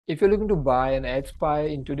If you're looking to buy an ad spy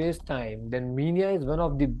in today's time, then Minea is one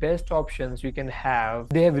of the best options you can have.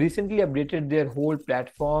 They have recently updated their whole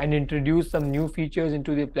platform and introduced some new features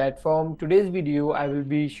into the platform. Today's video, I will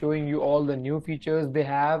be showing you all the new features they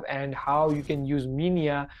have and how you can use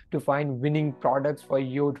Minea to find winning products for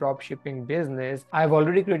your dropshipping business. I've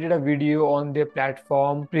already created a video on their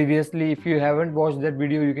platform previously. If you haven't watched that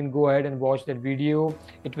video, you can go ahead and watch that video.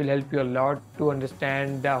 It will help you a lot to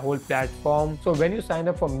understand the whole platform. So when you sign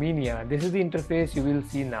up for Minea, this is the interface you will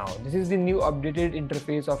see now. This is the new updated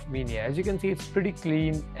interface of Minea. As you can see, it's pretty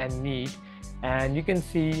clean and neat, and you can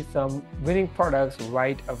see some winning products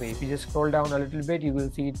right away. If you just scroll down a little bit, you will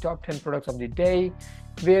see top 10 products of the day,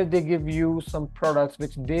 where they give you some products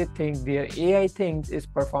which they think their AI thinks is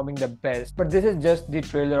performing the best. But this is just the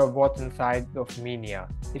trailer of what's inside of Minea.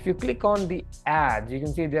 If you click on the ads, you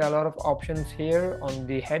can see there are a lot of options here on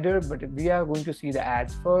the header, but we are going to see the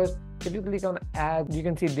ads first. If you click on ads, you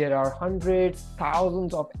can see there are hundreds,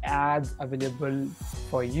 thousands of ads available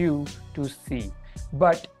for you to see.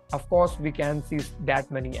 But of course, we can't see that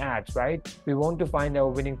many ads, right? We want to find our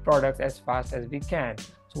winning products as fast as we can.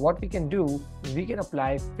 So what we can do is we can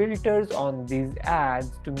apply filters on these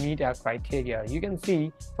ads to meet our criteria. You can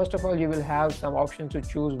see, first of all, you will have some options to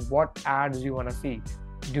choose what ads you want to see.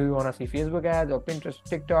 Do you want to see Facebook ads or Pinterest,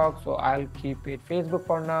 TikTok? So I'll keep it Facebook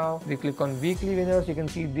for now. We click on weekly winners. You can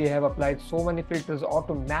see they have applied so many filters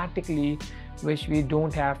automatically, which we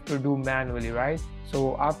don't have to do manually, right?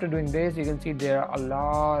 So after doing this, you can see there are a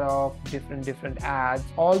lot of different ads.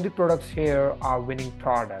 All the products here are winning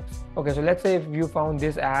products. Okay, so let's say if you found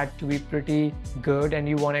this ad to be pretty good and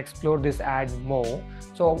you want to explore this ad more.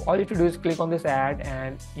 So all you have to do is click on this ad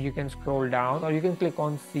and you can scroll down, or you can click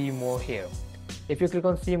on see more here. If you click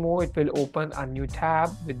on see more, it will open a new tab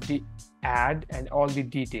with the ad and all the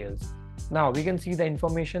details. Now we can see the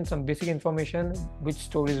information, some basic information, which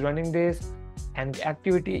store is running this, and the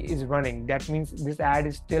activity is running. That means this ad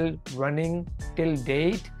is still running till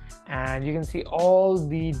date, and you can see all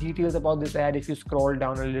the details about this ad. If you scroll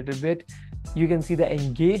down a little bit, you can see the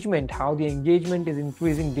engagement, how the engagement is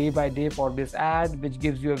increasing day by day for this ad, which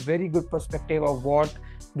gives you a very good perspective of what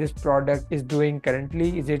this product is doing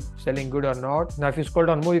currently. Is it selling good or not? Now if you scroll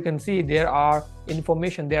down more, you can see there are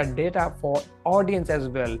information, there are data for audience as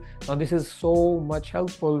well. Now this is so much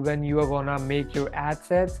helpful when you are gonna make your ad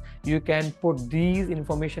sets. You can put these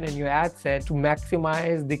information in your ad set to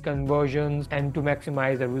maximize the conversions and to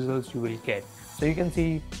maximize the results you will get. So you can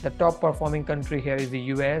see the top performing country here is the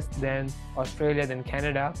US, then Australia, then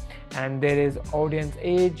Canada, and there is audience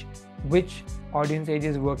age. Which audience age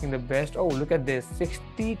is working the best? Oh, look at this,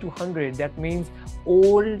 60 to 100. That means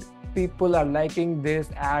old people are liking this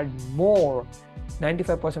ad more.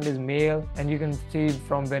 95% is male, and you can see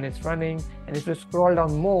from when it's running. And if you scroll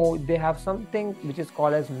down more, they have something which is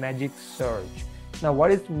called as magic search. Now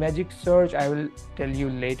what is magic search, I will tell you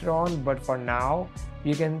later on, but for now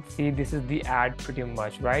you can see this is the ad pretty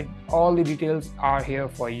much, right? All the details are here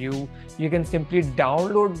for you. You can simply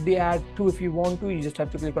download the ad too if you want to. You just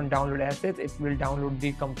have to click on download assets. It will download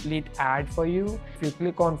the complete ad for you. If you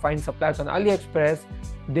click on find suppliers on AliExpress,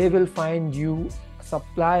 they will find you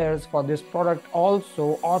suppliers for this product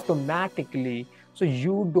also automatically. So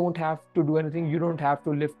you don't have to do anything. You don't have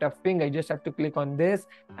to lift a finger. You just have to click on this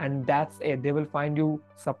and that's it. They will find you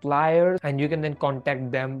suppliers and you can then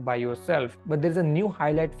contact them by yourself. But there's a new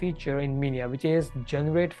highlight feature in Minea, which is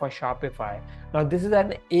generate for Shopify. Now this is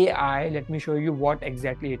an AI. Let me show you what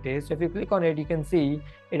exactly it is. So if you click on it, you can see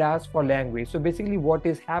it asks for language. So basically what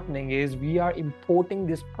is happening is we are importing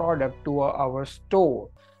this product to our store.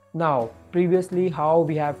 Now, previously, how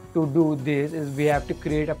we have to do this is we have to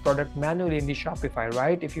create a product manually in the Shopify,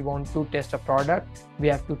 right? If you want to test a product, we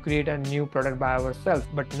have to create a new product by ourselves.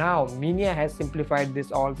 But now, Minea has simplified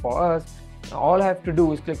this all for us. Now, all I have to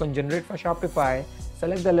do is click on Generate for Shopify,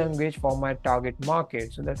 select the language for my target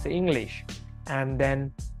market. So that's the English. And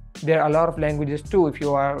then there are a lot of languages too. If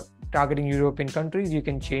you are targeting European countries, you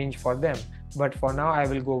can change for them. But for now, I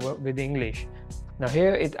will go with English. Now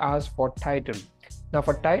here it asks for title. Now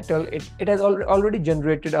for title, it has already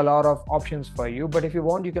generated a lot of options for you, but if you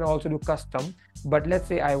want, you can also do custom. But let's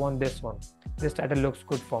say I want this one. This title looks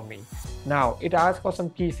good for me. Now it asks for some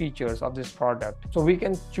key features of this product. So we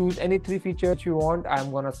can choose any 3 features you want.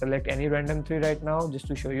 I'm gonna select any random 3 right now just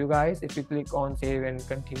to show you guys. If you click on save and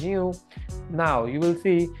continue, now you will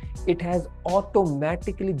see it has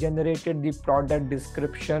automatically generated the product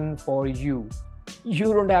description for you.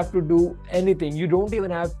 You don't have to do anything. You don't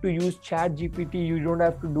even have to use ChatGPT. You don't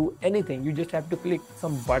have to do anything. You just have to click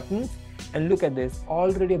some buttons And look at this,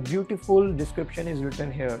 already a beautiful description is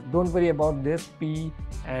written here. Don't worry about this P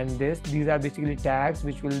and this. These are basically tags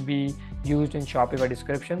which will be used in Shopify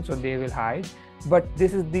description, so they will hide. But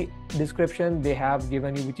this is the description they have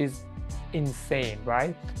given you, which is insane,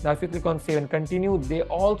 right? Now if you click on save and continue, they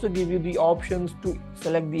also give you the options to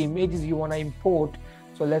select the images you want to import.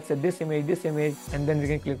 So let's say this image, and then we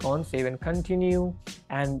can click on save and continue,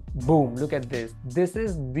 and boom, look at this. This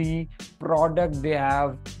is the product they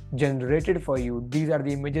have generated for you. These are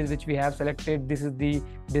the images which we have selected. This is the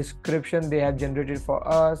description they have generated for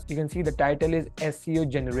us. You can see the title is SEO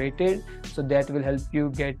generated, so that will help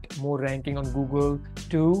you get more ranking on Google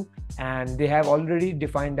too. And they have already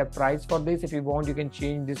defined a price for this. If you want, you can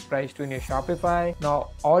change this price to in your Shopify.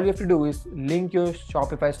 Now all you have to do is link your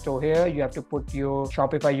Shopify store here. You have to put your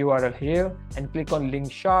Shopify URL here and click on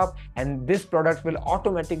link shop, and this product will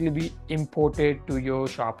automatically be imported to your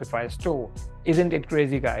Shopify store. Isn't it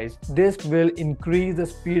crazy, guys? This will increase the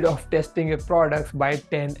speed of testing your products by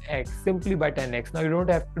 10x, simply by 10x. Now you don't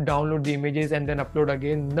have to download the images and then upload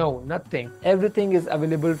again. No, nothing. Everything is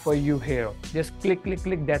available for you here. Just click,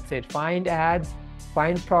 that's it. Find ads,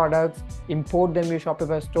 find products, import them in your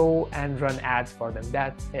Shopify store and run ads for them.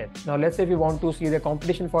 That's it. Now let's say if you want to see the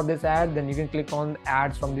competition for this ad, then you can click on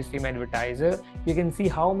ads from the same advertiser. You can see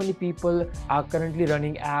how many people are currently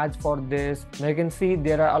running ads for this. Now you can see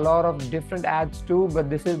there are a lot of different ads too, but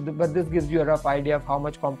this gives you a rough idea of how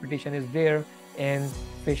much competition is there in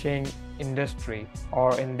fishing industry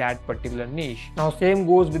or in that particular niche. Now same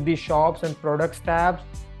goes with the shops and products tabs.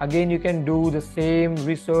 Again, you can do the same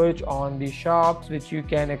research on the shops, which you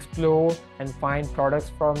can explore and find products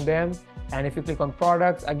from them. And if you click on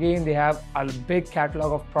products, again, they have a big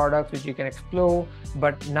catalog of products which you can explore.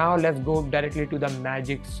 But now let's go directly to the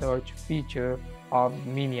magic search feature of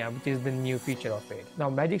Minea, which is the new feature of it. Now,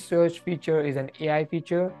 magic search feature is an AI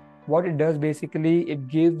feature. What it does basically, it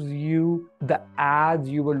gives you the ads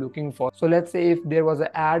you were looking for. So let's say if there was an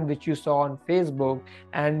ad which you saw on Facebook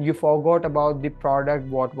and you forgot about the product,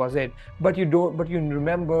 what was it? But you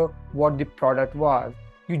remember what the product was.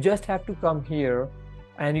 You just have to come here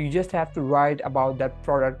and you just have to write about that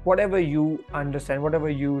product, whatever you understand,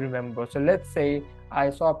 whatever you remember. So let's say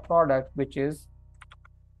I saw a product which is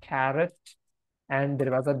carrot and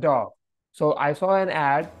there was a dog. So I saw an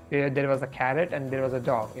ad where there was a carrot and there was a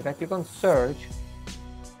dog. If I click on search,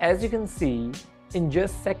 as you can see, in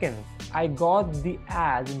just seconds, I got the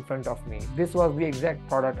ad in front of me. This was the exact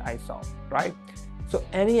product I saw, right? So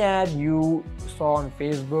any ad you saw on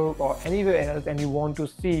Facebook or anywhere else and you want to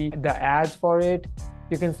see the ads for it,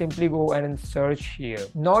 you can simply go and search here.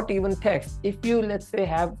 Not even text. If you, let's say,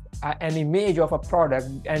 have an image of a product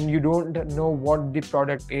and you don't know what the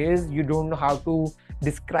product is, you don't know how to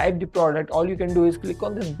describe the product, all you can do is click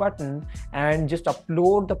on this button and just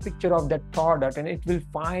upload the picture of that product and it will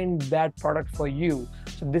find that product for you.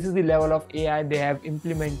 So this is the level of AI they have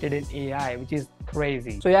implemented in AI, which is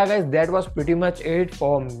crazy. So yeah guys, that was pretty much it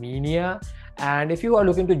for Minea. And if you are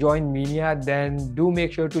looking to join Minea, then do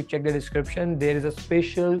make sure to check the description. There is a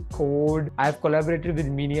special code. I've collaborated with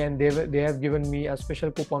Minea and they have given me a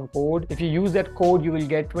special coupon code. If you use that code, you will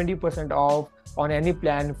get 20% off on any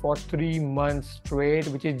plan for 3 months straight,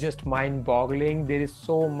 which is just mind-boggling. There is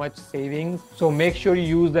so much savings. So make sure you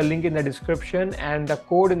use the link in the description and the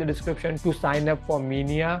code in the description to sign up for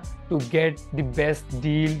Minea to get the best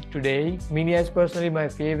deal today. Minea is personally my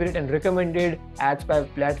favorite and recommended ad spy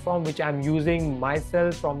platform, which I'm using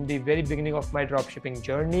myself from the very beginning of my dropshipping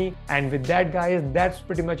journey. And with that guys, that's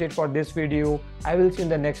pretty much it for this video. I will see you in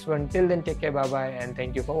the next one. Till then, take care, bye-bye, and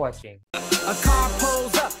thank you for watching. A car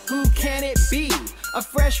pulls up, who can it be? A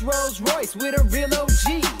fresh Rolls Royce with a real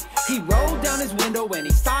OG. He rolled down his window and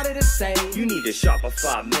he started to say, you need a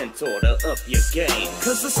Shopify mentor to up your game.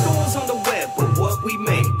 Cause the store's on the web, but what we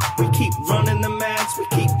make, we keep running the maths, we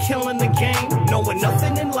keep killing the game. Knowing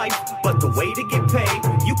nothing in life but the way to get paid.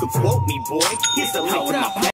 You could quote me, boy, here's the link to my